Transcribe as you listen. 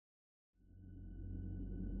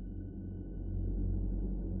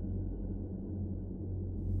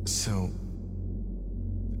So,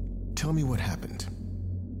 tell me what happened.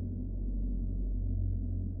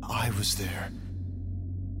 I was there.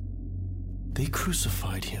 They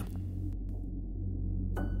crucified him.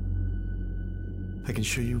 I can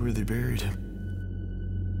show you where they buried him.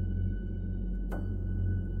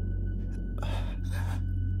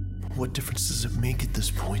 What difference does it make at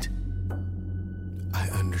this point? I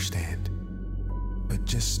understand. But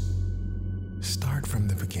just start from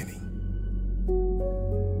the beginning.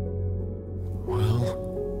 Well,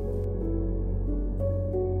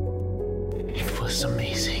 it was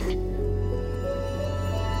amazing.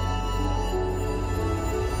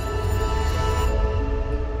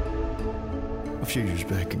 A few years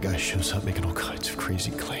back, a guy shows up making all kinds of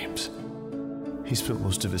crazy claims. He spent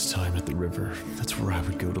most of his time at the river. That's where I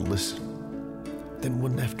would go to listen. Then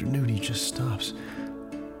one afternoon, he just stops.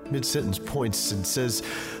 Mid-sentence points and says,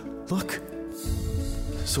 "Look."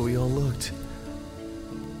 So we all looked.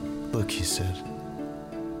 "Look," he said,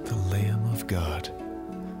 "the Lamb of God."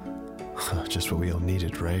 Just what we all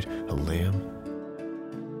needed, right? A lamb.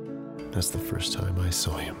 That's the first time I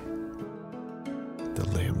saw him. The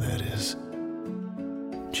lamb, that is.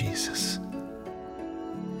 Jesus.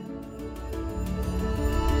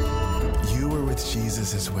 You were with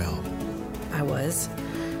Jesus as well. I was,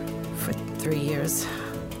 for 3 years,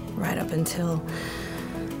 right up until,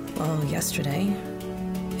 well, yesterday.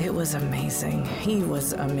 It was amazing. He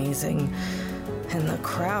was amazing. And the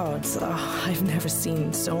crowds, I've never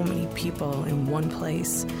seen so many people in one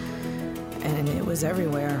place. And it was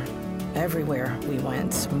everywhere. Everywhere we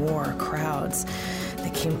went, more crowds. They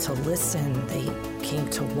came to listen. They came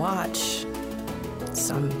to watch.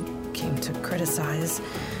 Some came to criticize.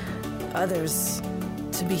 Others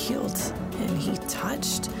to be healed. And he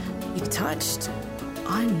touched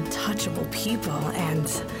untouchable people, and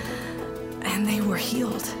they were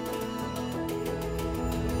healed.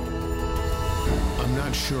 I'm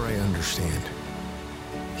not sure I understand.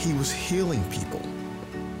 He was healing people,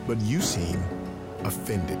 but you seem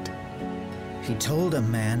offended. He told a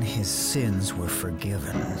man his sins were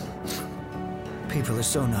forgiven. People are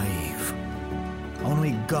so naive.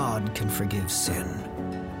 Only God can forgive sin.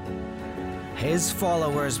 His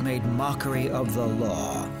followers made mockery of the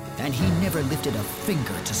law, and he never lifted a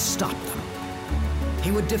finger to stop them.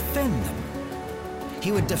 He would defend them.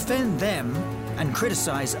 He would defend them and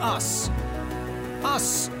criticize us.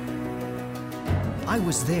 Us! I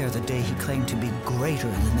was there the day he claimed to be greater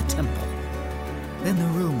than the temple. Then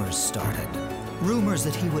the rumors started. Rumors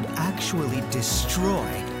that he would actually destroy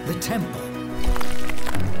the temple.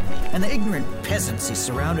 And the ignorant peasants he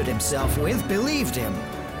surrounded himself with believed him.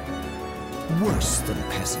 Worse than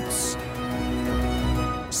peasants.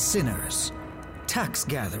 Sinners. Tax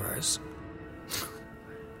gatherers.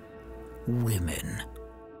 Women.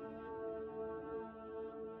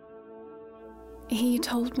 He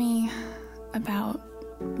told me about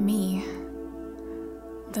me.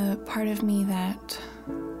 The part of me that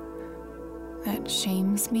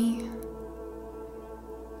shames me.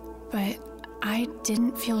 But I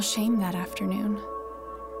didn't feel shame that afternoon.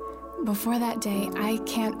 Before that day, I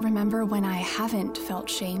can't remember when I haven't felt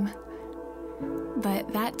shame.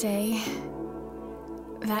 But that day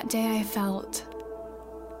I felt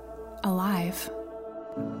alive.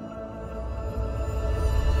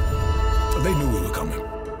 They knew we were coming.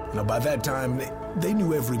 By that time, they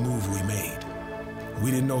knew every move we made. We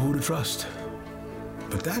didn't know who to trust.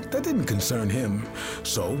 But that didn't concern him.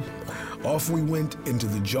 So, off we went into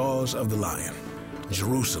the jaws of the lion,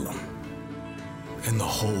 Jerusalem. And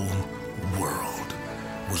the whole world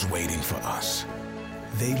was waiting for us.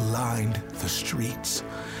 They lined the streets.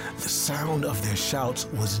 The sound of their shouts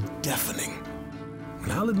was deafening.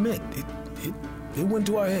 And I'll admit, it went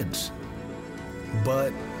to our heads.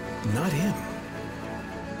 But not him.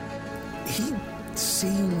 He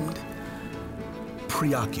seemed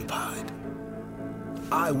preoccupied.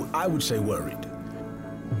 I would say worried.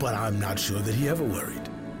 But I'm not sure that he ever worried.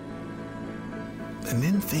 And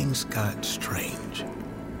then things got strange.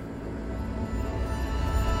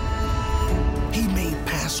 He made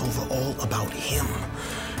Passover all about him.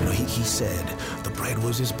 He said the bread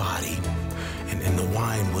was his body and the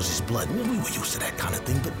wine was his blood. We were used to that kind of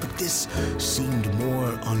thing, but this seemed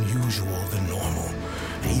more unusual than normal,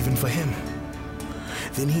 even for him.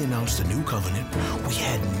 Then he announced a new covenant. We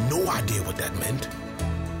had no idea what that meant.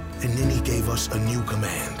 And then he gave us a new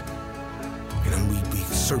command. And we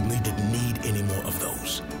certainly didn't need any more of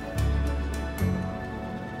those.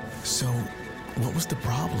 So, what was the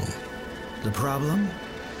problem? The problem?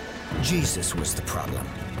 Jesus was the problem.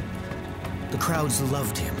 The crowds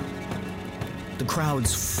loved him. The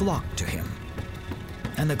crowds flocked to him.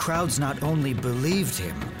 And the crowds not only believed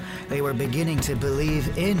him, they were beginning to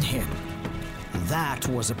believe in him. That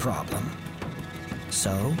was a problem.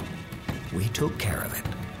 So, we took care of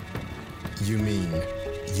it. You mean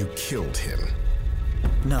you killed him?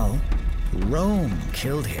 No, Rome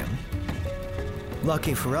killed him.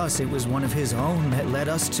 Lucky for us, it was one of his own that led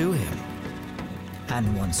us to him.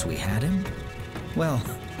 And once we had him, well,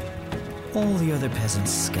 all the other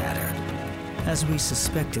peasants scattered, as we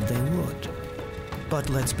suspected they would. But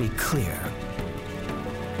let's be clear,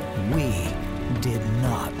 we did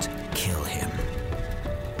not kill him.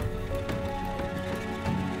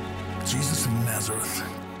 Jesus of Nazareth,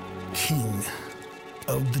 King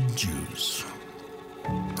of the Jews.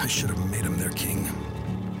 I should have made him their king.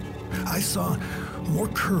 I saw more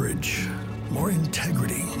courage, more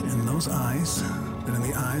integrity in those eyes than in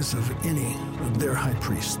the eyes of any of their high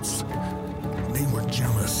priests. They were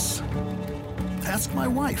jealous. Ask my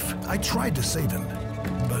wife. I tried to save him.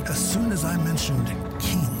 But as soon as I mentioned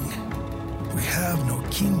king, we have no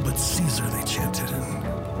king but Caesar, they chanted.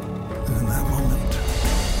 And in that moment,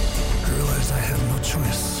 I realized I had no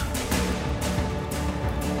choice.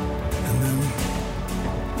 And then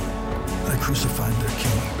I crucified their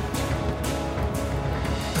king.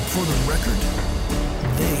 But for the record,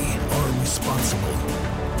 they are responsible,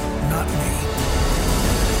 not me.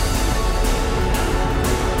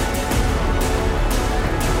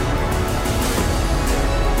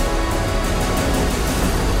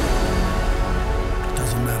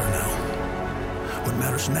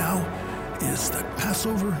 Now is that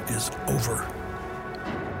Passover is over.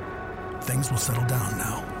 Things will settle down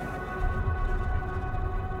now.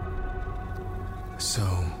 So,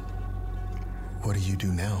 what do you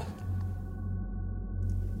do now?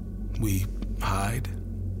 We hide.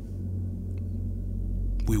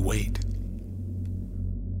 We wait.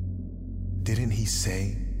 Didn't he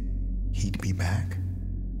say he'd be back?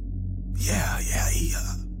 Yeah,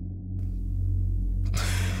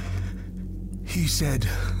 he said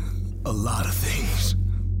a lot of things.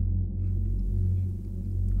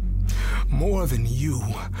 More than you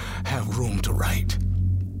have room to write.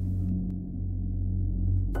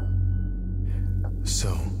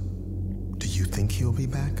 So, do you think he'll be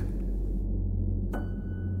back?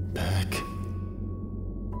 Back?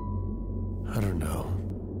 I don't know.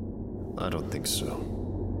 I don't think so.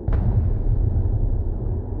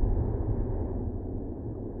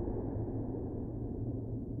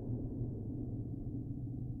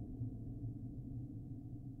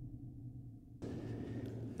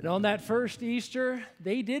 And on that first Easter,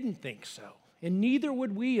 they didn't think so, and neither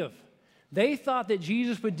would we have. They thought that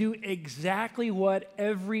Jesus would do exactly what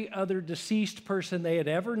every other deceased person they had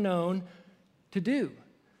ever known to do.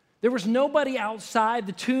 There was nobody outside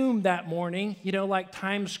the tomb that morning, like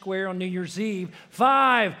Times Square on New Year's Eve.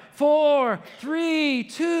 5, 4, 3,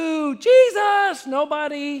 2, Jesus!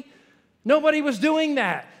 Nobody was doing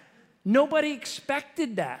that. Nobody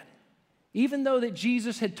expected that. Even though that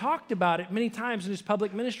Jesus had talked about it many times in his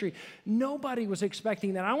public ministry, nobody was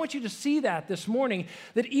expecting that. I want you to see that this morning,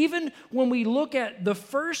 that even when we look at the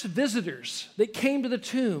first visitors that came to the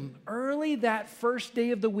tomb early that first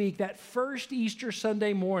day of the week, that first Easter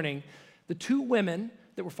Sunday morning, the two women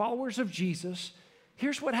that were followers of Jesus,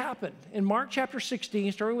 here's what happened. In Mark chapter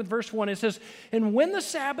 16, starting with verse 1, it says, "And when the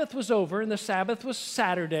Sabbath was over," and the Sabbath was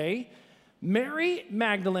Saturday, "Mary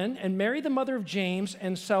Magdalene and Mary the mother of James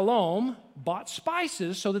and Salome bought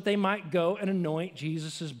spices so that they might go and anoint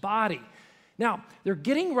Jesus' body." Now, they're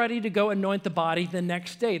getting ready to go anoint the body the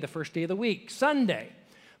next day, the first day of the week, Sunday.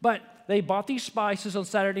 But they bought these spices on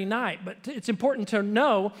Saturday night. But it's important to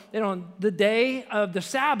know that on the day of the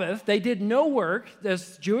Sabbath, they did no work,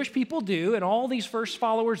 as Jewish people do, and all these first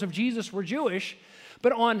followers of Jesus were Jewish.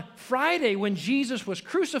 But on Friday, when Jesus was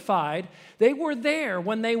crucified, they were there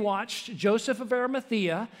when they watched Joseph of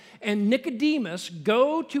Arimathea and Nicodemus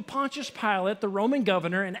go to Pontius Pilate, the Roman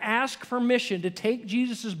governor, and ask permission to take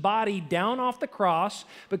Jesus' body down off the cross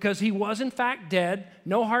because he was in fact dead,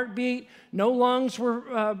 no heartbeat, no lungs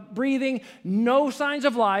were breathing, no signs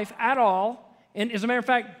of life at all. And as a matter of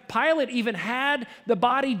fact, Pilate even had the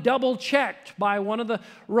body double-checked by one of the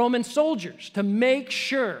Roman soldiers to make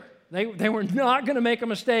sure. They were not going to make a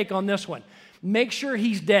mistake on this one. Make sure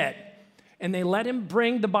he's dead. And they let him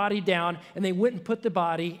bring the body down, and they went and put the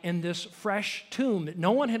body in this fresh tomb that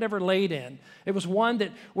no one had ever laid in. It was one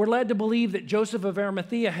that we're led to believe that Joseph of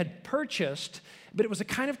Arimathea had purchased, but it was a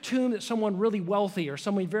kind of tomb that someone really wealthy or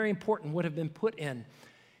someone very important would have been put in.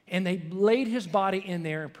 And they laid his body in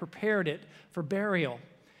there and prepared it for burial.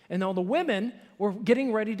 And all the women were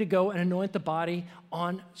getting ready to go and anoint the body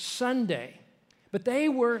on Sunday. But they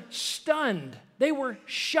were stunned. They were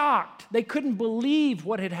shocked. They couldn't believe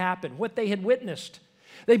what had happened, what they had witnessed.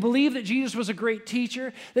 They believed that Jesus was a great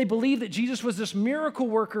teacher. They believed that Jesus was this miracle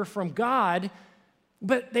worker from God.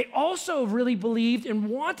 But they also really believed and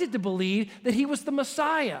wanted to believe that he was the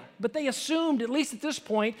Messiah. But they assumed, at least at this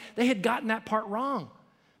point, they had gotten that part wrong.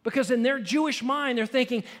 Because in their Jewish mind, they're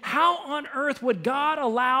thinking, how on earth would God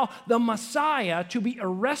allow the Messiah to be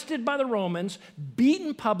arrested by the Romans,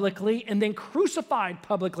 beaten publicly, and then crucified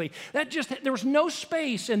publicly? There was no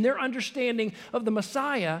space in their understanding of the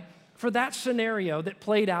Messiah for that scenario that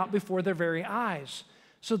played out before their very eyes.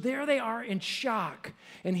 So there they are in shock.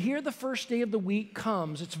 And here the first day of the week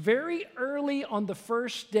comes. It's very early on the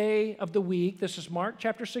first day of the week. This is Mark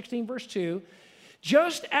chapter 16, verse 2.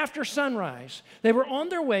 Just after sunrise, they were on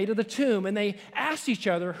their way to the tomb, and they asked each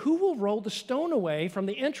other, who will roll the stone away from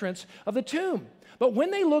the entrance of the tomb? But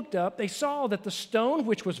when they looked up, they saw that the stone,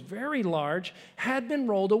 which was very large, had been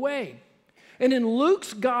rolled away. And in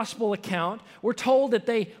Luke's gospel account, we're told that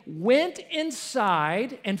they went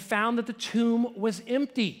inside and found that the tomb was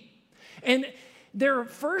empty. And their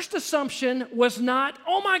first assumption was not,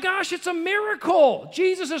 oh my gosh, it's a miracle.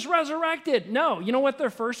 Jesus is resurrected. No, you know what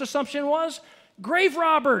their first assumption was? Grave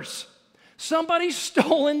robbers. Somebody's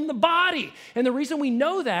stolen the body. And the reason we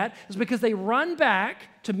know that is because they run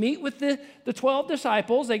back to meet with the 12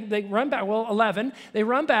 disciples. They run back, 11. They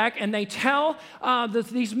run back and they tell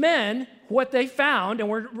these men what they found.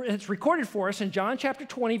 And it's recorded for us in John chapter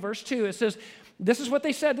 20, verse 2. It says, this is what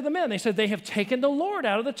they said to the men. They said, they have taken the Lord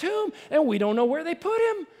out of the tomb, and we don't know where they put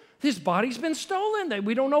him. His body's been stolen.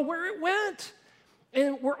 We don't know where it went.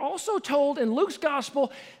 And we're also told in Luke's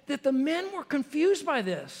gospel that the men were confused by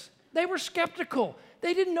this. They were skeptical.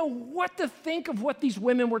 They didn't know what to think of what these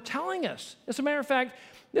women were telling us. As a matter of fact,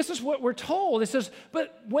 this is what we're told. It says,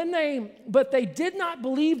 but they did not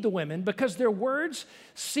believe the women because their words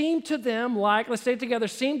seemed to them like, let's say it together,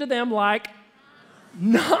 seemed to them like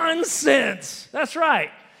nonsense. That's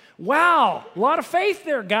right. Wow, a lot of faith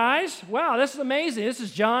there, guys. Wow, this is amazing. This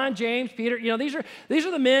is John, James, Peter. You know, these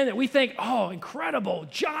are the men that we think, oh, incredible,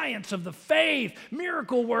 giants of the faith,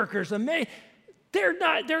 miracle workers, amazing. They're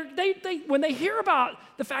not, when they hear about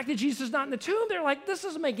the fact that Jesus is not in the tomb, they're like, this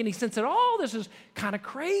doesn't make any sense at all. This is kind of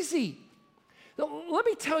crazy. Let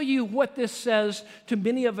me tell you what this says to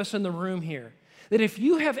many of us in the room here. That if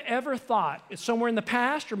you have ever thought somewhere in the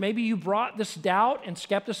past, or maybe you brought this doubt and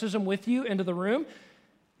skepticism with you into the room,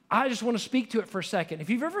 I just want to speak to it for a second. If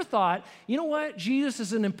you've ever thought, you know what, Jesus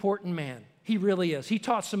is an important man. He really is. He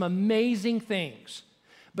taught some amazing things.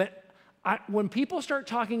 But when people start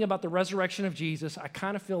talking about the resurrection of Jesus, I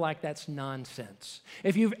kind of feel like that's nonsense.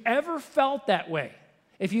 If you've ever felt that way,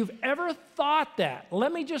 if you've ever thought that,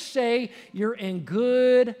 let me just say you're in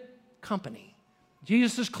good company.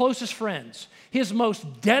 Jesus' closest friends, his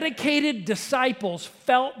most dedicated disciples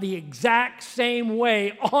felt the exact same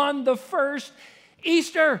way on the first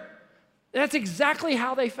Easter. That's exactly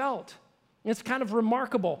how they felt. It's kind of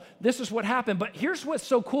remarkable. This is what happened. But here's what's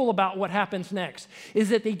so cool about what happens next, is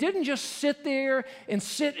that they didn't just sit there and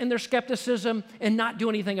sit in their skepticism and not do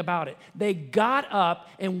anything about it. They got up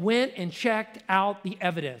and went and checked out the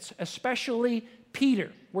evidence, especially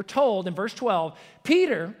Peter. We're told in verse 12,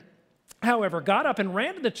 Peter, however, got up and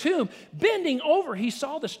ran to the tomb. Bending over, he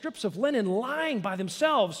saw the strips of linen lying by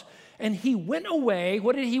themselves. And he went away.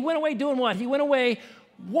 He went away doing what? He went away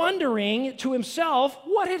wondering to himself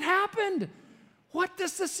what had happened. What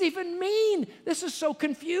does this even mean? This is so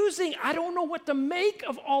confusing. I don't know what to make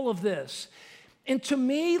of all of this. And to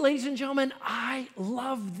me, ladies and gentlemen, I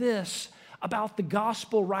love this about the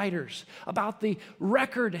gospel writers, about the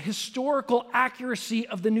record, historical accuracy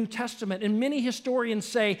of the New Testament. And many historians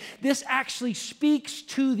say this actually speaks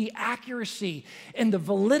to the accuracy and the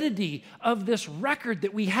validity of this record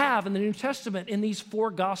that we have in the New Testament in these four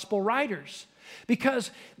gospel writers. Because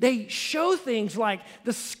they show things like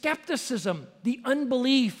the skepticism, the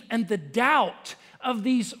unbelief, and the doubt of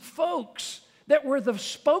these folks that were the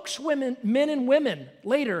spokeswomen, men and women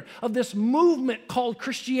later of this movement called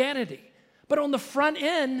Christianity. But on the front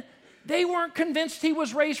end, they weren't convinced he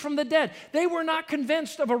was raised from the dead. They were not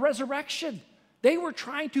convinced of a resurrection. They were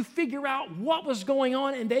trying to figure out what was going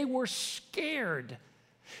on, and they were scared.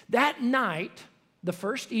 That night, the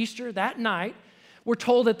first Easter, that night, we're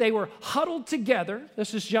told that they were huddled together.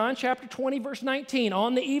 This is John chapter 20, verse 19.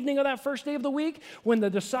 On the evening of that first day of the week, when the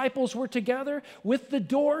disciples were together with the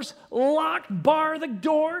doors locked, bar the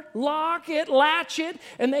door, lock it, latch it,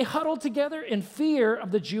 and they huddled together in fear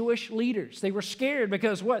of the Jewish leaders. They were scared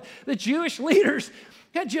because what? The Jewish leaders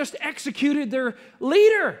had just executed their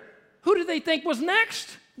leader. Who did they think was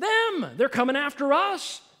next? Them. They're coming after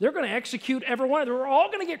us. They're going to execute everyone. They were all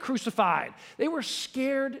going to get crucified. They were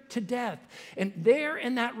scared to death. And there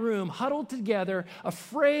in that room, huddled together,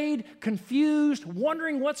 afraid, confused,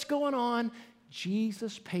 wondering what's going on,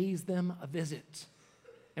 Jesus pays them a visit.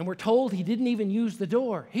 And we're told he didn't even use the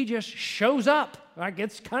door. He just shows up. Like,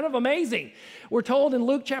 it's kind of amazing. We're told in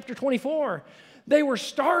Luke chapter 24, they were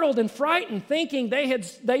startled and frightened, thinking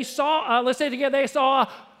they saw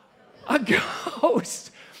a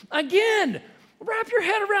ghost. Again, wrap your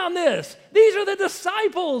head around this. These are the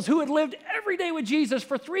disciples who had lived every day with Jesus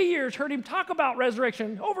for 3 years, heard him talk about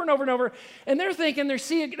resurrection over and over and over, and they're thinking, they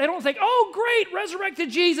don't think, oh, great, resurrected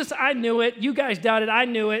Jesus. I knew it. You guys doubted. I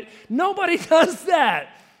knew it. Nobody does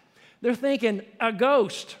that. They're thinking, a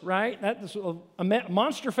ghost, right? That's a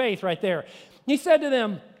monster faith right there. He said to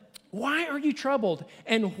them, why are you troubled?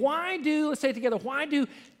 And let's say it together, why do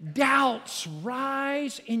doubts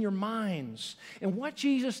rise in your minds? And what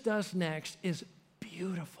Jesus does next is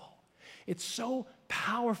beautiful. It's so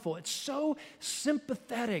powerful. It's so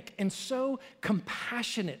sympathetic and so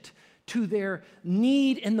compassionate to their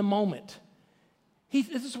need in the moment.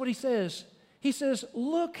 This is what he says. He says,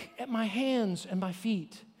 look at my hands and my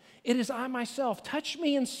feet. It is I myself. Touch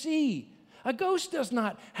me and see. A ghost does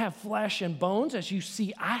not have flesh and bones as you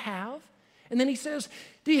see I have. And then he says,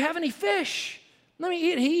 do you have any fish? Let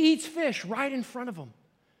me eat. He eats fish right in front of them.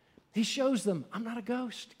 He shows them, I'm not a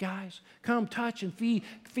ghost, guys. Come touch and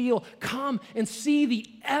feel. Come and see the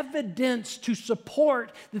evidence to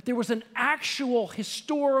support that there was an actual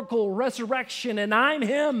historical resurrection, and I'm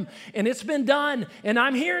him, and it's been done, and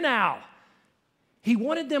I'm here now. He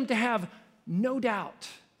wanted them to have no doubt.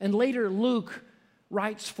 And later, Luke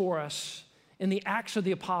writes for us in the Acts of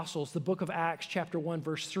the Apostles, the book of Acts, chapter 1,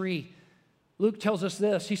 verse 3. Luke tells us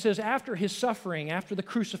this. He says, after his suffering, after the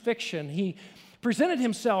crucifixion, he presented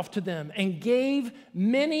himself to them and gave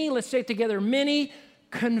many, let's say it together, many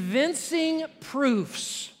convincing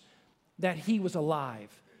proofs that he was alive.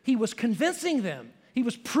 He was convincing them. He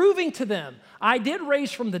was proving to them, I did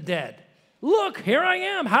raise from the dead. Look, here I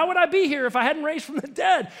am. How would I be here if I hadn't raised from the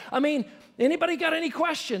dead? I mean, anybody got any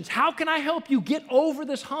questions? How can I help you get over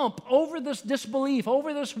this hump, over this disbelief,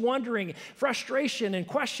 over this wondering, frustration, and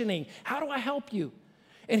questioning? How do I help you?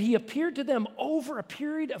 And he appeared to them over a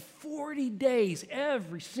period of 40 days.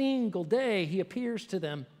 Every single day he appears to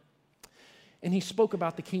them. And he spoke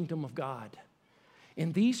about the kingdom of God.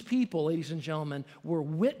 And these people, ladies and gentlemen, were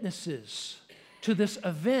witnesses to this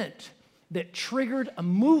event that triggered a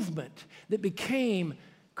movement that became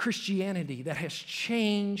Christianity, that has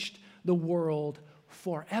changed the world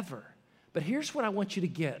forever. But here's what I want you to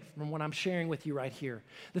get from what I'm sharing with you right here,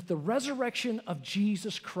 that the resurrection of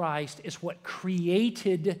Jesus Christ is what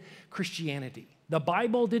created Christianity. The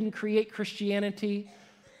Bible didn't create Christianity.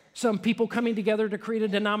 Some people coming together to create a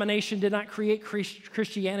denomination did not create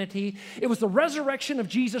Christianity. It was the resurrection of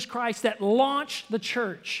Jesus Christ that launched the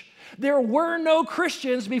church. There were no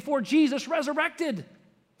Christians before Jesus resurrected.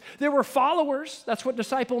 There were followers. That's what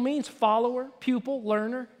disciple means, follower, pupil,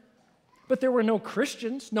 learner. But there were no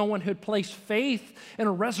Christians. No one had placed faith in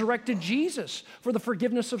a resurrected Jesus for the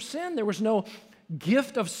forgiveness of sin. There was no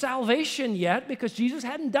gift of salvation yet because Jesus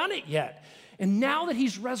hadn't done it yet. And now that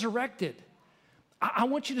he's resurrected, I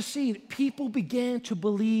want you to see that people began to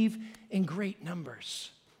believe in great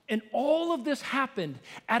numbers. And all of this happened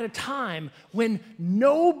at a time when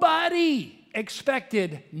nobody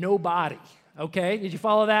expected nobody. Okay, did you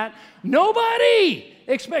follow that? Nobody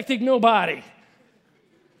expected nobody.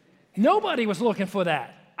 Nobody was looking for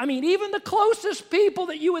that. I mean, even the closest people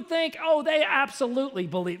that you would think, oh, they absolutely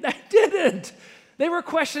believe, they didn't. They were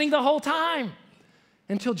questioning the whole time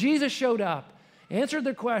until Jesus showed up, answered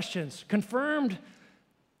their questions, confirmed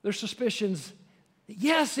their suspicions.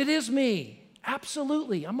 Yes, it is me.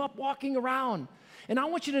 Absolutely. I'm up walking around. And I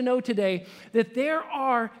want you to know today that there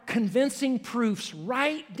are convincing proofs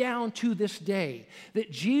right down to this day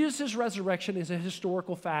that Jesus' resurrection is a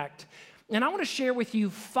historical fact. And I want to share with you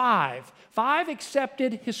five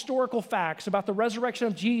accepted historical facts about the resurrection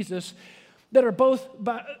of Jesus that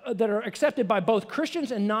are accepted by both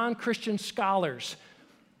Christians and non-Christian scholars.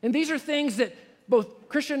 And these are things that both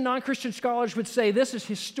Christian and non-Christian scholars would say this is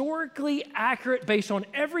historically accurate based on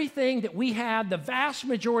everything that we have, the vast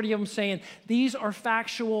majority of them saying these are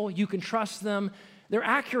factual, you can trust them, they're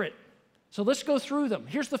accurate. So let's go through them.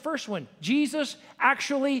 Here's the first one. Jesus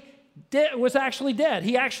was actually dead.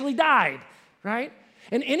 He actually died, right?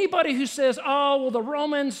 And anybody who says, oh, well, the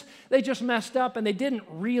Romans, they just messed up and they didn't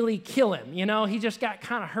really kill him. You know, he just got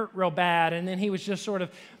kind of hurt real bad and then he was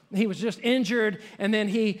just injured and then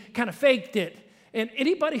he kind of faked it. And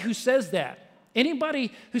anybody who says that,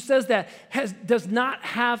 Anybody who says that does not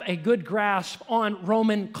have a good grasp on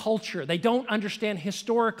Roman culture. They don't understand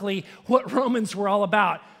historically what Romans were all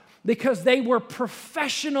about because they were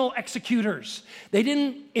professional executors. They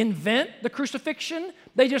didn't invent the crucifixion,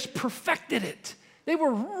 they just perfected it. They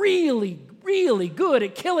were really, really good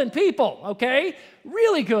at killing people, okay?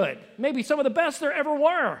 Really good. Maybe some of the best there ever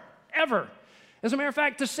were, ever. As a matter of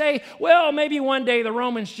fact, to say, well, maybe one day the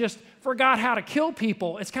Romans just forgot how to kill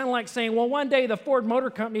people, it's kind of like saying, well, one day the Ford Motor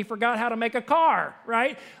Company forgot how to make a car,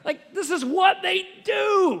 right? Like, this is what they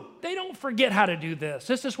do. They don't forget how to do this.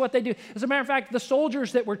 This is what they do. As a matter of fact, the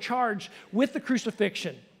soldiers that were charged with the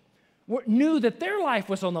crucifixion knew that their life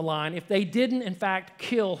was on the line if they didn't, in fact,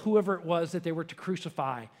 kill whoever it was that they were to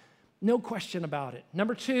crucify. No question about it.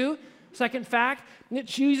 Number two, second fact, that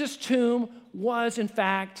Jesus' tomb was, in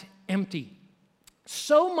fact, empty.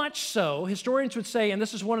 So much so, historians would say, and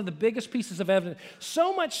this is one of the biggest pieces of evidence,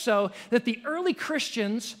 so much so that the early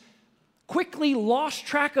Christians quickly lost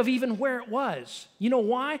track of even where it was. You know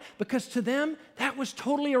why? Because to them, that was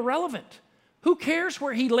totally irrelevant. Who cares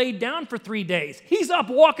where he laid down for 3 days? He's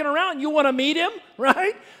up walking around. You want to meet him,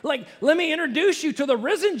 right? Like, let me introduce you to the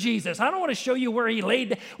risen Jesus. I don't want to show you where he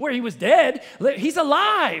was dead. He's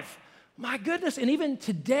alive. My goodness, and even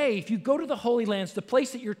today, if you go to the Holy Lands, the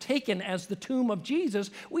place that you're taken as the tomb of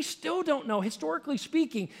Jesus, we still don't know, historically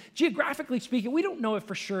speaking, geographically speaking, we don't know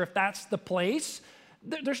for sure if that's the place.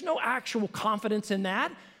 There's no actual confidence in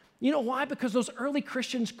that. You know why? Because those early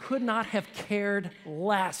Christians could not have cared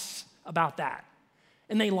less about that,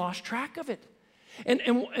 and they lost track of it.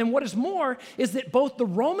 And what is more is that both the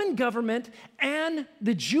Roman government and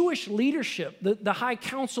the Jewish leadership, the high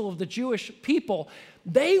council of the Jewish people,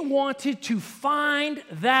 they wanted to find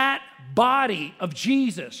that body of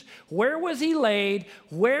Jesus. Where was he laid?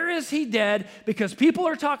 Where is he dead? Because people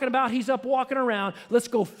are talking about he's up walking around. Let's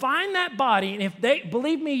go find that body. And if they,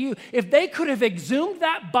 believe me, if they could have exhumed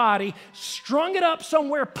that body, strung it up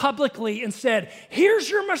somewhere publicly and said, here's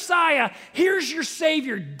your Messiah, here's your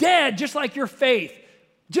Savior, dead just like your faith,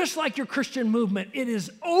 just like your Christian movement, it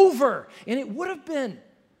is over. And it would have been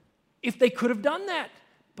if they could have done that.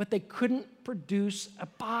 But they couldn't produce a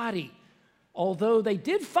body. Although they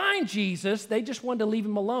did find Jesus, they just wanted to leave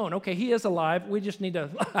him alone. Okay, he is alive. We just need to,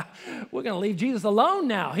 we're going to leave Jesus alone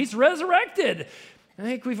now. He's resurrected. I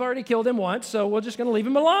think we've already killed him once, so we're just going to leave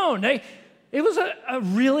him alone. It was a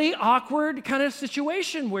really awkward kind of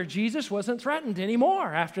situation where Jesus wasn't threatened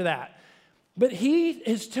anymore after that. But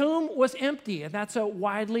his tomb was empty, and that's a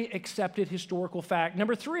widely accepted historical fact.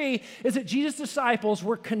 Number three is that Jesus' disciples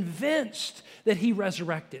were convinced that he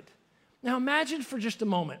resurrected. Now imagine for just a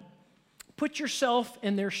moment, put yourself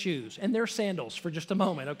in their shoes and their sandals for just a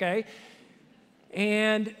moment, okay?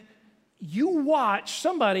 And you watch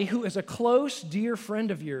somebody who is a close, dear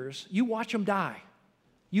friend of yours, you watch them die.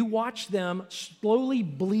 You watch them slowly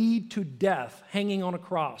bleed to death hanging on a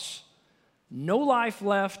cross. No life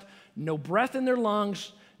left, no breath in their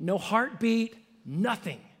lungs, no heartbeat,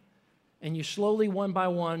 nothing. And you slowly, one by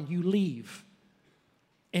one, you leave.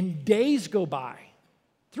 And days go by.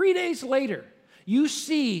 3 days later, you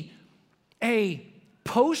see a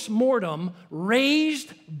post-mortem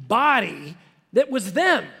raised body that was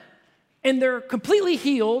them. And they're completely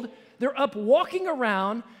healed. They're up walking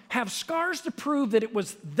around, have scars to prove that it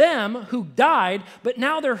was them who died, but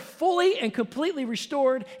now they're fully and completely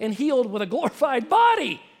restored and healed with a glorified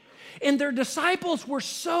body. And their disciples were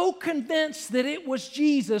so convinced that it was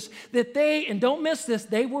Jesus that they, and don't miss this,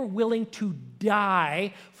 they were willing to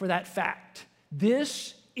die for that fact.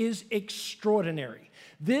 This is extraordinary.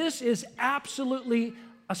 This is absolutely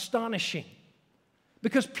astonishing.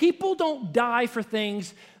 Because people don't die for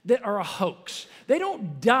things that are a hoax. They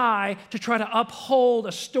don't die to try to uphold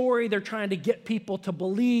a story they're trying to get people to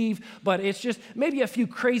believe, but it's just maybe a few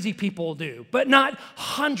crazy people do, but not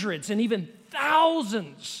hundreds and even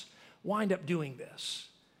thousands wind up doing this.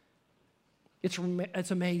 It's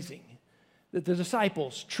amazing that the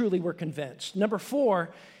disciples truly were convinced. Number four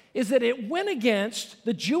is that it went against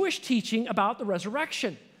the Jewish teaching about the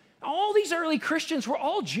resurrection. All these early Christians were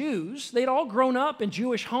all Jews. They'd all grown up in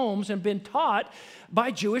Jewish homes and been taught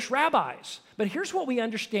by Jewish rabbis. But here's what we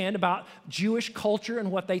understand about Jewish culture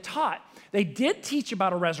and what they taught. They did teach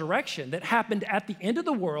about a resurrection that happened at the end of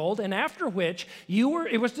the world, and after which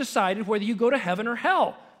it was decided whether you go to heaven or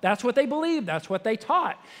hell. That's what they believed. That's what they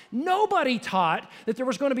taught. Nobody taught that there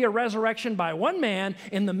was going to be a resurrection by one man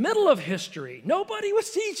in the middle of history. Nobody was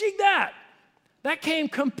teaching that. That came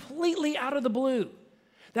completely out of the blue.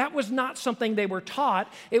 That was not something they were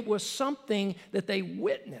taught. It was something that they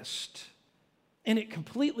witnessed. And it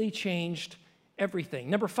completely changed everything.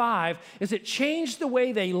 Number five is it changed the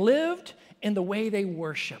way they lived in the way they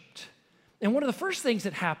worshiped. And one of the first things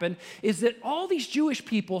that happened is that all these Jewish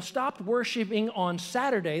people stopped worshiping on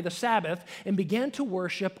Saturday, the Sabbath, and began to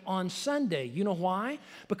worship on Sunday. You know why?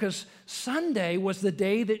 Because Sunday was the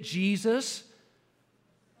day that Jesus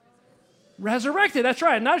resurrected. That's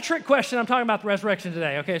right. Not a trick question. I'm talking about the resurrection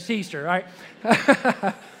today. Okay, it's Easter, right?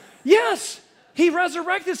 Yes. He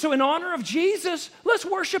resurrected, so in honor of Jesus, let's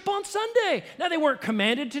worship on Sunday. Now, they weren't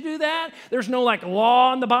commanded to do that. There's no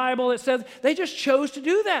law in the Bible that says they just chose to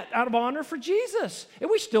do that out of honor for Jesus. And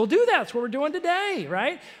we still do that. That's what we're doing today,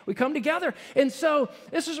 right? We come together. And so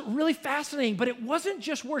this is really fascinating, but it wasn't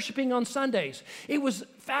just worshiping on Sundays. It was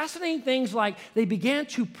fascinating things like they began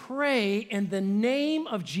to pray in the name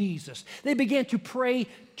of Jesus. They began to pray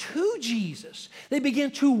to Jesus. They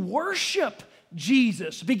began to worship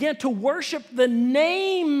Jesus, began to worship the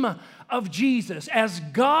name of Jesus as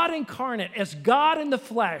God incarnate, as God in the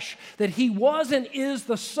flesh, that he was and is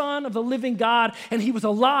the Son of the living God, and he was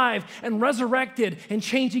alive and resurrected and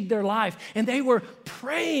changing their life. And they were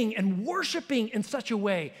praying and worshiping in such a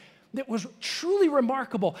way that was truly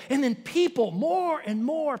remarkable. And then more and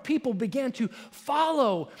more people began to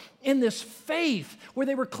follow in this faith where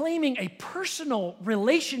they were claiming a personal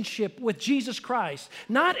relationship with Jesus Christ,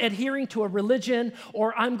 not adhering to a religion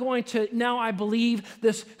or I believe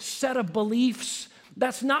this set of beliefs.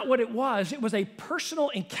 That's not what it was. It was a personal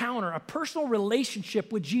encounter, a personal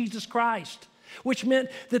relationship with Jesus Christ, which meant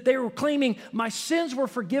that they were claiming my sins were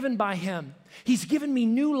forgiven by him. He's given me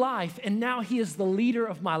new life, and now he is the leader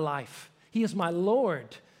of my life. He is my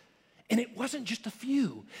Lord. And it wasn't just a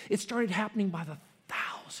few. It started happening by the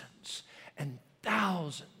thousands and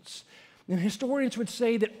thousands. And historians would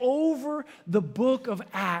say that over the book of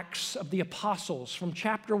Acts of the Apostles, from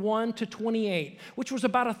chapter 1 to 28, which was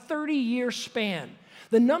about a 30-year span,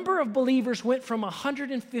 the number of believers went from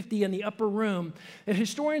 150 in the upper room, and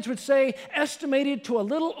historians would say estimated to a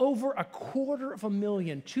little over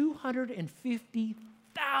 250,000,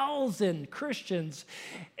 250,000 Christians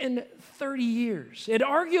in 30 years. It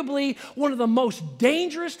arguably one of the most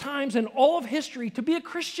dangerous times in all of history to be a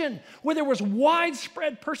Christian, where there was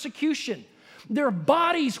widespread persecution. Their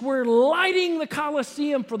bodies were lighting the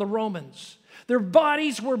Colosseum for the Romans. Their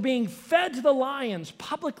bodies were being fed to the lions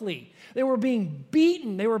publicly. They were being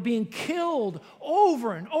beaten. They were being killed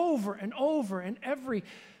over and over and over in every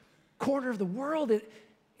corner of the world.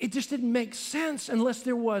 It just didn't make sense unless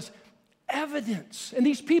there was evidence. And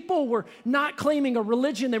these people were not claiming a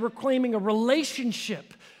religion. They were claiming a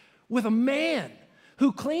relationship with a man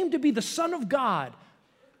who claimed to be the Son of God,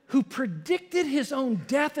 who predicted his own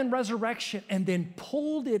death and resurrection and then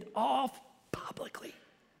pulled it off publicly.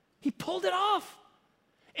 He pulled it off.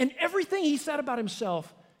 And everything he said about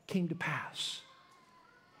himself came to pass.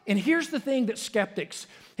 And here's the thing that skeptics,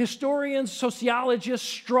 historians, sociologists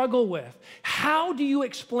struggle with. How do you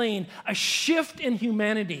explain a shift in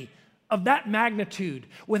humanity of that magnitude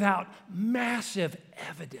without massive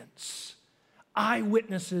evidence?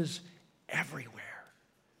 Eyewitnesses everywhere.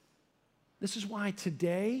 This is why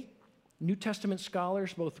today, New Testament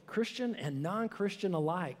scholars, both Christian and non-Christian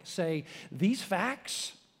alike, say these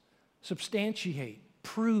facts substantiate,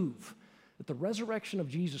 prove that the resurrection of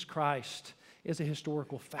Jesus Christ is a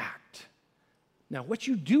historical fact. Now, what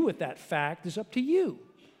you do with that fact is up to you.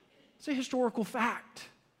 It's a historical fact.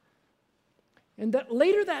 And that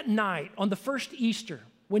later that night, on the first Easter,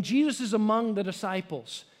 when Jesus is among the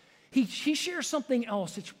disciples, he shares something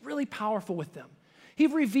else that's really powerful with them. He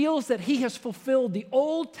reveals that he has fulfilled the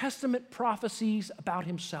Old Testament prophecies about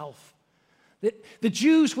himself. That the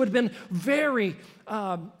Jews would have been very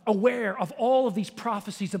aware of all of these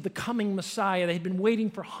prophecies of the coming Messiah. They had been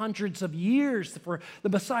waiting for hundreds of years for the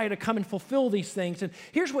Messiah to come and fulfill these things. And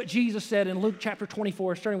here's what Jesus said in Luke chapter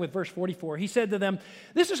 24, starting with verse 44. He said to them,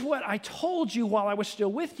 "This is what I told you while I was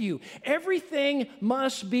still with you. Everything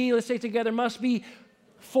must be," let's say it together, "must be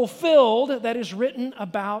fulfilled that is written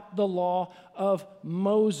about the law of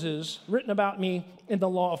Moses," written about me in the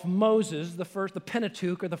law of Moses, the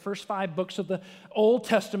Pentateuch, or the first 5 books of the Old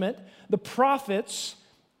Testament, the prophets,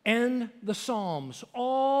 and the Psalms.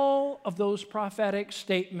 All of those prophetic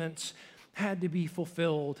statements had to be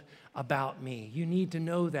fulfilled about me. You need to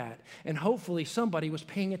know that. And hopefully somebody was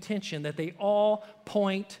paying attention, that they all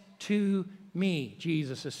point to me,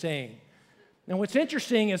 Jesus is saying. Now what's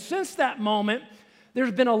interesting is since that moment,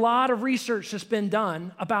 there's been a lot of research that's been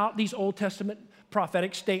done about these Old Testament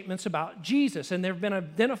prophetic statements about Jesus, and there have been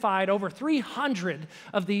identified over 300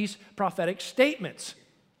 of these prophetic statements.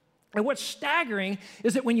 And what's staggering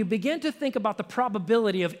is that when you begin to think about the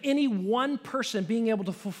probability of any one person being able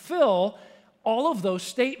to fulfill all of those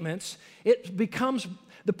statements, it becomes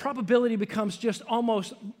the probability becomes just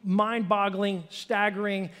almost mind-boggling,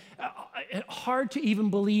 staggering, hard to even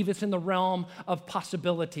believe it's in the realm of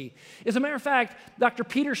possibility. As a matter of fact, Dr.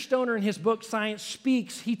 Peter Stoner in his book, Science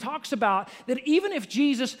Speaks, he talks about that even if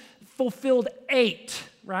Jesus fulfilled 8,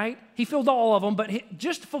 right? He filled all of them, but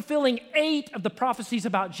just fulfilling 8 of the prophecies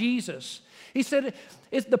about Jesus, he said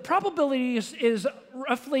the probability is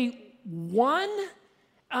roughly 1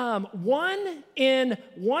 in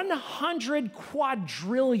 100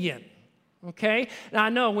 quadrillion. Okay? Now, I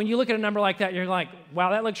know when you look at a number like that, you're like, wow,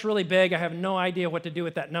 that looks really big. I have no idea what to do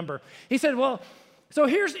with that number. He said, well, so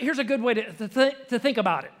here's a good way to think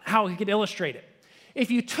about it, how he could illustrate it. If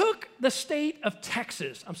you took the state of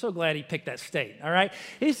Texas, I'm so glad he picked that state, all right?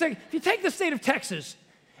 He said, if you take the state of Texas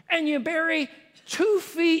and you bury 2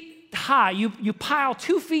 feet high, you pile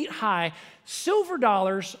 2 feet high silver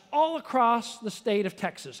dollars all across the state of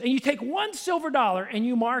Texas, and you take one silver dollar and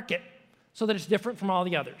you mark it so that it's different from all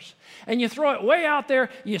the others, and you throw it way out there,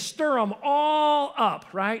 you stir them all up,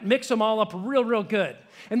 right? Mix them all up real good,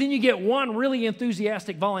 and then you get one really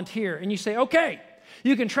enthusiastic volunteer, and you say, okay,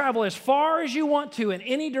 you can travel as far as you want to in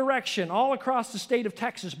any direction all across the state of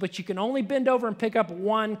Texas, but you can only bend over and pick up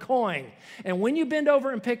one coin. And when you bend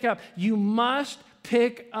over and pick up, you must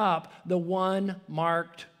pick up the one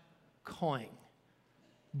marked coin.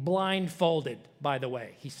 Blindfolded, by the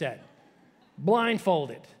way, he said.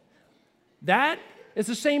 Blindfolded. That is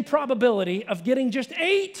the same probability of getting just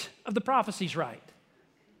 8 of the prophecies right.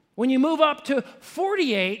 When you move up to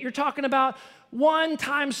 48, you're talking about 1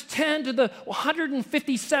 times 10 to the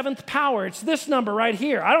 157th power. It's this number right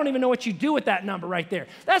here. I don't even know what you do with that number right there.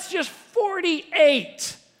 That's just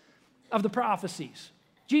 48 of the prophecies.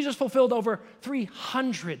 Jesus fulfilled over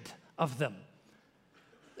 300 of them.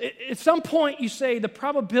 At some point, you say the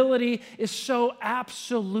probability is so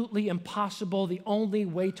absolutely impossible, the only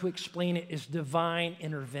way to explain it is divine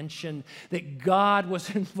intervention, that God was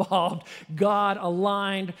involved. God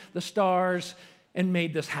aligned the stars and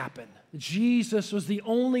made this happen. Jesus was the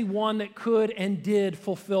only one that could and did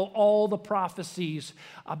fulfill all the prophecies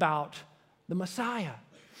about the Messiah.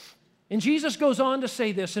 And Jesus goes on to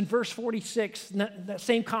say this in verse 46, that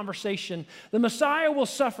same conversation. The Messiah will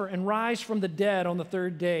suffer and rise from the dead on the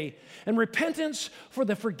 3rd day. And repentance for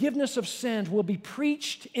the forgiveness of sins will be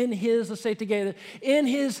preached in his, let's say it together, in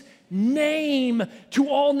his name to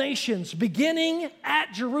all nations, beginning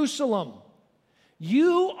at Jerusalem.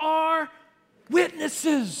 You are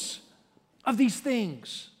witnesses of these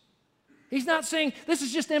things. He's not saying this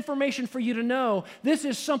is just information for you to know. This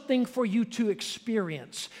is something for you to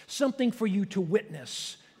experience, something for you to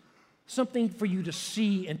witness, something for you to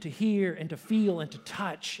see and to hear and to feel and to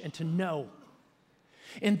touch and to know.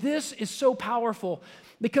 And this is so powerful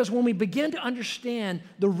because when we begin to understand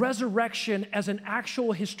the resurrection as an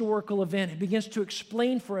actual historical event, it begins to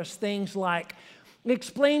explain for us things like, it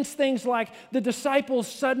explains things like the disciples'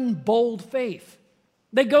 sudden bold faith.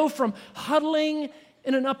 They go from huddling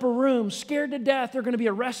in an upper room, scared to death they're going to be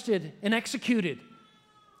arrested and executed,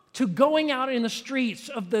 to going out in the streets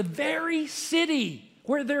of the very city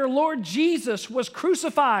where their Lord Jesus was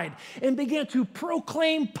crucified and began to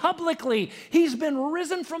proclaim publicly, he's been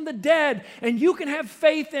risen from the dead and you can have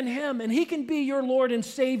faith in him and he can be your Lord and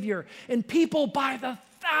Savior. And people by the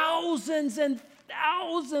thousands and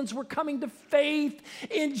thousands were coming to faith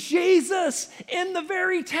in Jesus in the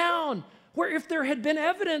very town where if there had been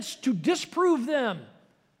evidence to disprove them,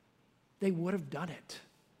 they would have done it.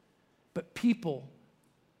 But people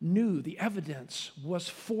knew the evidence was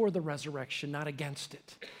for the resurrection, not against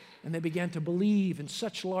it. And they began to believe in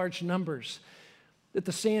such large numbers that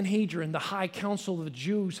the Sanhedrin, the high council of the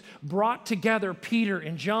Jews, brought together Peter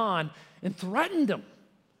and John and threatened them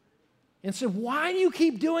and said, why do you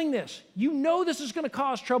keep doing this? You know this is going to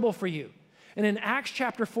cause trouble for you. And in Acts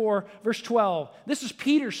chapter 4, verse 12, this is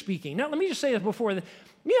Peter speaking. Now, let me just say this before.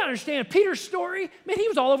 You understand, Peter's story, man, he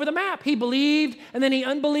was all over the map. He believed, and then he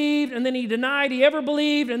unbelieved, and then he denied he ever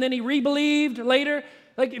believed, and then he re-believed later.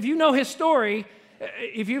 Like, if you know his story,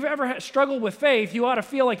 if you've ever struggled with faith, you ought to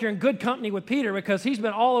feel like you're in good company with Peter because he's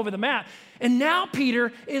been all over the map. And now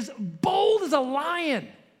Peter is bold as a lion.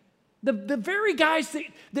 The very guys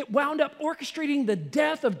that wound up orchestrating the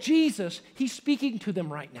death of Jesus, he's speaking to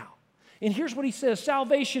them right now. And here's what he says,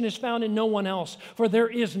 salvation is found in no one else, for there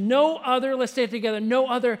is no other, let's say it together, no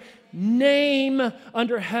other name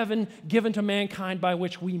under heaven given to mankind by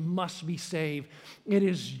which we must be saved. It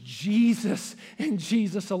is Jesus and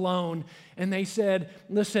Jesus alone. And they said,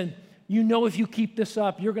 listen, you know if you keep this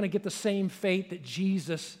up, you're going to get the same fate that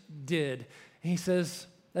Jesus did. And he says,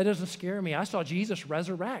 That doesn't scare me. I saw Jesus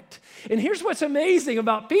resurrect. And here's what's amazing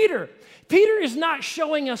about Peter. Peter is not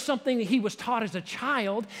showing us something that he was taught as a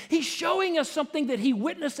child. He's showing us something that he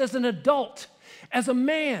witnessed as an adult, as a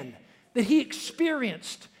man, that he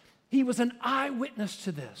experienced. He was an eyewitness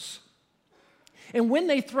to this. And when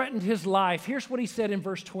they threatened his life, here's what he said in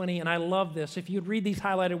verse 20, and I love this. If you'd read these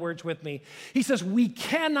highlighted words with me. He says, we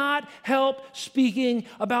cannot help speaking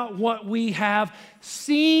about what we have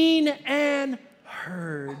seen and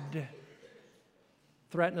heard.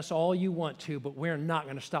 Threaten us all you want to, but we're not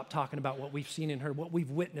going to stop talking about what we've seen and heard, what we've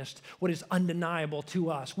witnessed, what is undeniable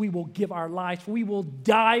to us. We will give our life. We will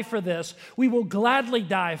die for this. We will gladly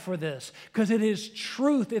die for this because it is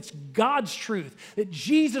truth. It's God's truth that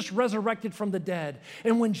Jesus resurrected from the dead.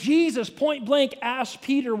 And when Jesus point blank asked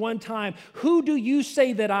Peter one time, who do you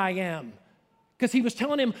say that I am? Because he was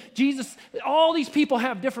telling him, Jesus, all these people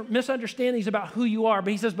have different misunderstandings about who you are. But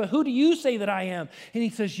he says, but who do you say that I am? And he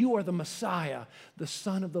says, you are the Messiah, the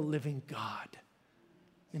Son of the living God.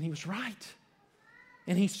 And he was right.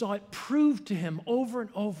 And he saw it proved to him over and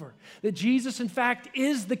over that Jesus, in fact,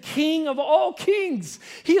 is the King of all kings.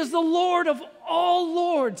 He is the Lord of all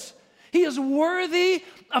lords. He is worthy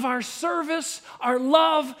of our service, our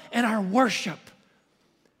love, and our worship.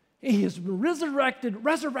 He is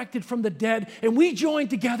resurrected from the dead, and we join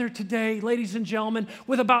together today, ladies and gentlemen,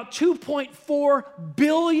 with about 2.4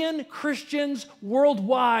 billion Christians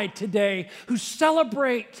worldwide today who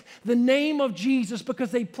celebrate the name of Jesus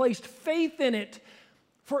because they placed faith in it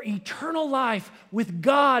for eternal life with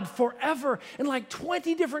God forever. And like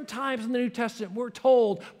 20 different times in the New Testament, we're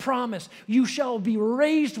told, promise, you shall be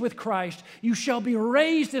raised with Christ. You shall be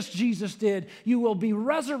raised as Jesus did. You will be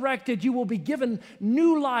resurrected. You will be given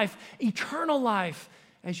new life, eternal life,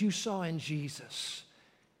 as you saw in Jesus.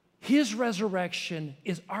 His resurrection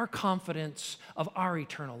is our confidence of our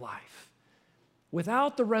eternal life.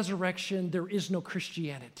 Without the resurrection, there is no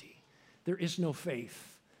Christianity. There is no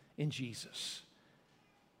faith in Jesus.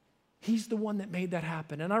 He's the one that made that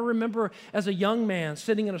happen. And I remember as a young man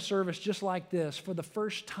sitting in a service just like this for the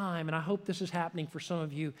first time, and I hope this is happening for some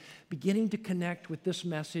of you, beginning to connect with this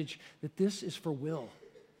message that this is for Will.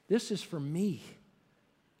 This is for me.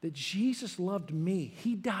 That Jesus loved me.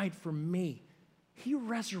 He died for me. He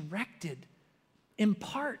resurrected in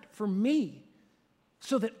part for me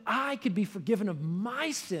so that I could be forgiven of my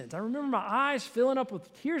sins. I remember my eyes filling up with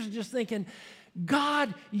tears and just thinking,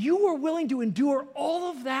 God, you were willing to endure all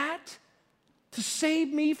of that to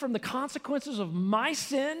save me from the consequences of my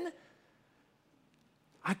sin?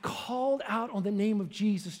 I called out on the name of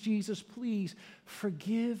Jesus. Jesus, please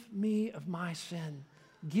forgive me of my sin.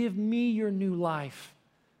 Give me your new life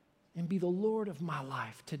and be the Lord of my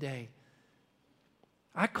life today.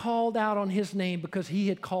 I called out on his name because he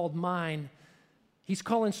had called mine. He's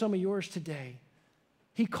calling some of yours today.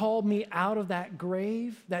 He called me out of that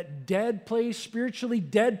grave, that dead place, spiritually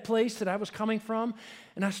dead place that I was coming from,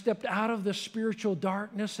 and I stepped out of the spiritual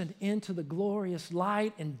darkness and into the glorious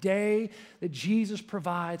light and day that Jesus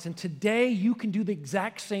provides. And today you can do the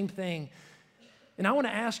exact same thing. And I want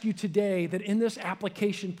to ask you today that in this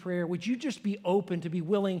application prayer, would you just be open to be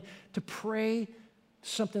willing to pray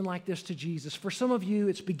something like this to Jesus? For some of you,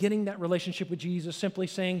 it's beginning that relationship with Jesus, simply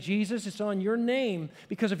saying, Jesus, it's on your name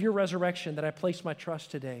because of your resurrection that I place my trust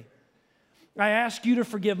today. I ask you to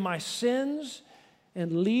forgive my sins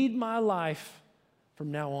and lead my life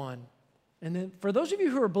from now on. And then for those of you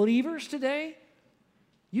who are believers today,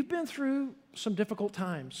 you've been through some difficult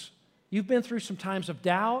times. You've been through some times of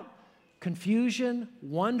doubt, confusion,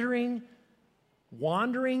 wandering,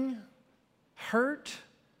 hurt.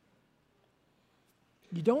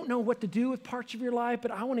 You don't know what to do with parts of your life,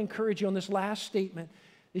 but I want to encourage you on this last statement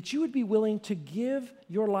that you would be willing to give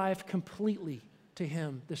your life completely to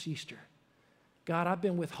him this Easter. God, I've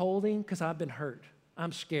been withholding because I've been hurt.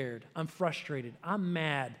 I'm scared. I'm frustrated. I'm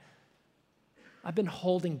mad. I've been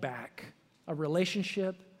holding back a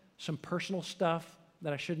relationship, some personal stuff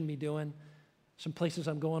that I shouldn't be doing, some places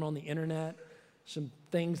I'm going on the internet, some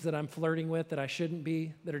things that I'm flirting with that I shouldn't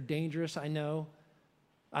be, that are dangerous, I know.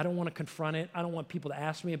 I don't want to confront it. I don't want people to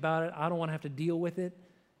ask me about it. I don't want to have to deal with it.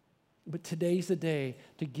 But today's the day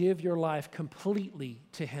to give your life completely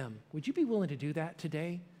to him. Would you be willing to do that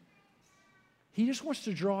today? He just wants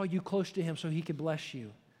to draw you close to him so he can bless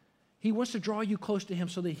you. He wants to draw you close to him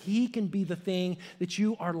so that he can be the thing that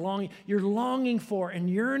you're longing for and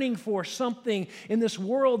yearning for, something in this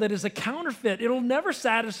world that is a counterfeit. It'll never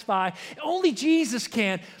satisfy. Only Jesus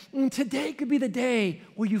can. And today could be the day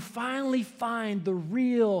where you finally find the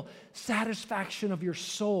real satisfaction of your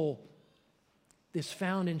soul that's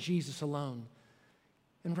found in Jesus alone.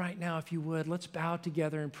 And right now, if you would, let's bow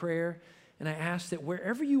together in prayer. And I ask that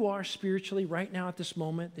wherever you are spiritually right now at this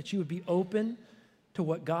moment, that you would be open to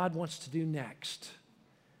what God wants to do next.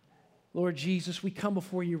 Lord Jesus, we come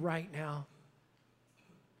before you right now.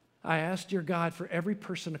 I ask, dear God, for every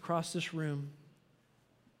person across this room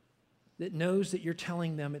that knows that you're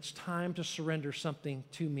telling them it's time to surrender something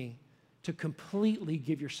to me, to completely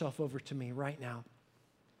give yourself over to me right now.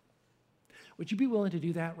 Would you be willing to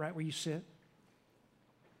do that right where you sit?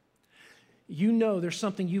 You know there's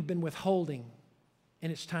something you've been withholding,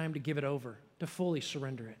 and it's time to give it over, to fully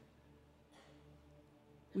surrender it.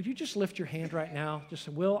 Would you just lift your hand right now? Just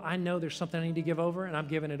say, Will, I know there's something I need to give over, and I'm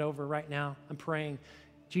giving it over right now. I'm praying,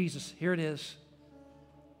 Jesus, here it is.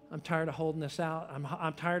 I'm tired of holding this out.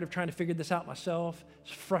 I'm tired of trying to figure this out myself.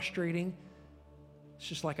 It's frustrating. It's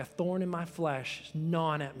just like a thorn in my flesh. It's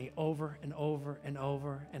gnawing at me over and over and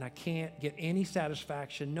over, and I can't get any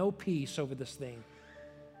satisfaction, no peace over this thing.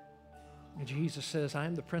 And Jesus says, I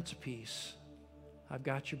am the Prince of Peace. I've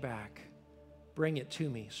got your back. Bring it to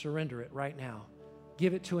me. Surrender it right now.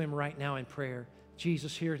 Give it to him right now in prayer.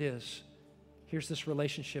 Jesus, here it is. Here's this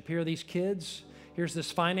relationship. Here are these kids. Here's this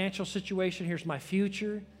financial situation. Here's my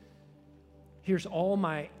future. Here's all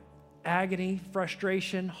my agony,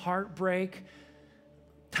 frustration, heartbreak,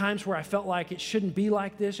 times where I felt like it shouldn't be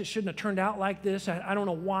like this. It shouldn't have turned out like this. I don't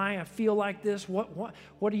know why I feel like this. What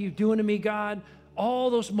are you doing to me, God? All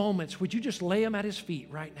those moments, would you just lay them at his feet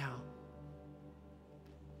right now?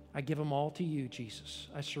 I give them all to you, Jesus.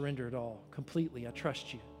 I surrender it all completely. I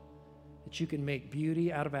trust you that you can make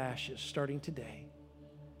beauty out of ashes starting today.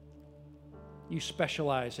 You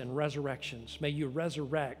specialize in resurrections. May you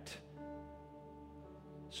resurrect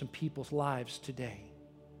some people's lives today.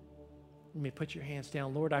 You may put your hands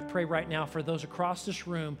down. Lord, I pray right now for those across this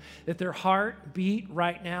room that their heart beat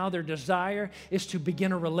right now, their desire is to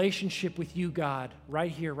begin a relationship with you, God, right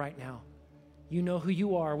here, right now. You know who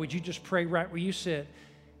you are. Would you just pray right where you sit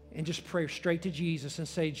and just pray straight to Jesus and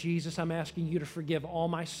say, Jesus, I'm asking you to forgive all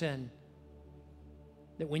my sin.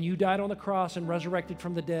 That when you died on the cross and resurrected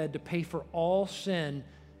from the dead to pay for all sin,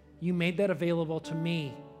 you made that available to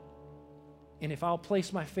me. And if I'll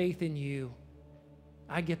place my faith in you,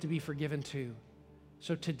 I get to be forgiven too.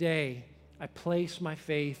 So today, I place my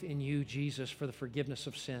faith in you, Jesus, for the forgiveness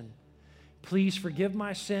of sin. Please forgive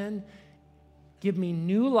my sin. Give me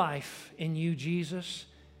new life in you, Jesus,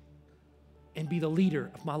 and be the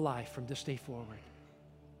leader of my life from this day forward.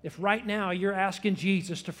 If right now you're asking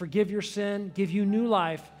Jesus to forgive your sin, give you new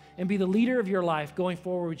life, and be the leader of your life going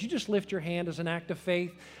forward, would you just lift your hand as an act of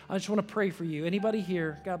faith? I just want to pray for you. Anybody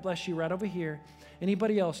here? God bless you right over here.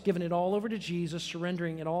 Anybody else giving it all over to Jesus,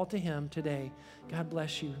 surrendering it all to him today? God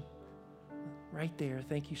bless you. Right there.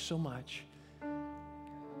 Thank you so much.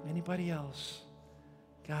 Anybody else?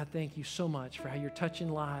 God, thank you so much for how you're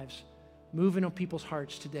touching lives, moving on people's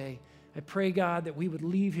hearts today. I pray, God, that we would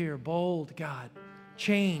leave here bold, God,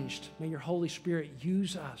 changed. May your Holy Spirit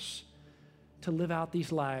use us to live out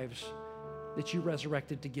these lives that you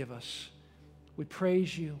resurrected to give us. We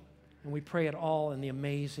praise you, and we pray it all in the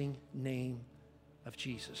amazing name of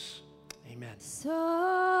Jesus. Amen.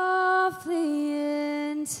 Softly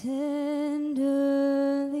and tenderly,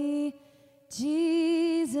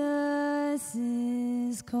 Jesus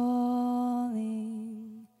is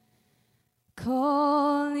calling,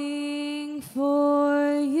 calling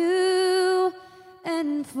for you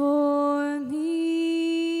and for me.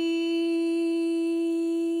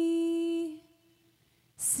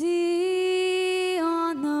 See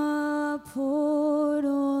on the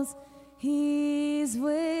portals, he's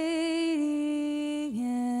waiting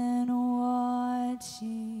and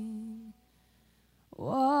watching,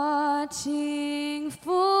 watching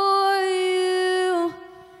for you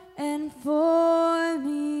and for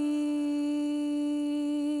me.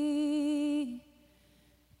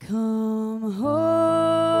 Come home,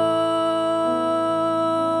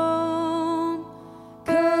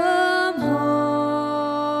 come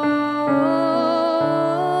home,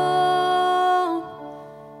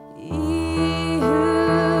 ye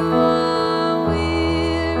who are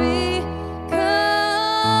weary,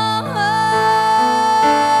 come home,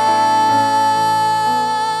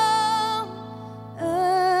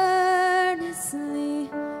 earnestly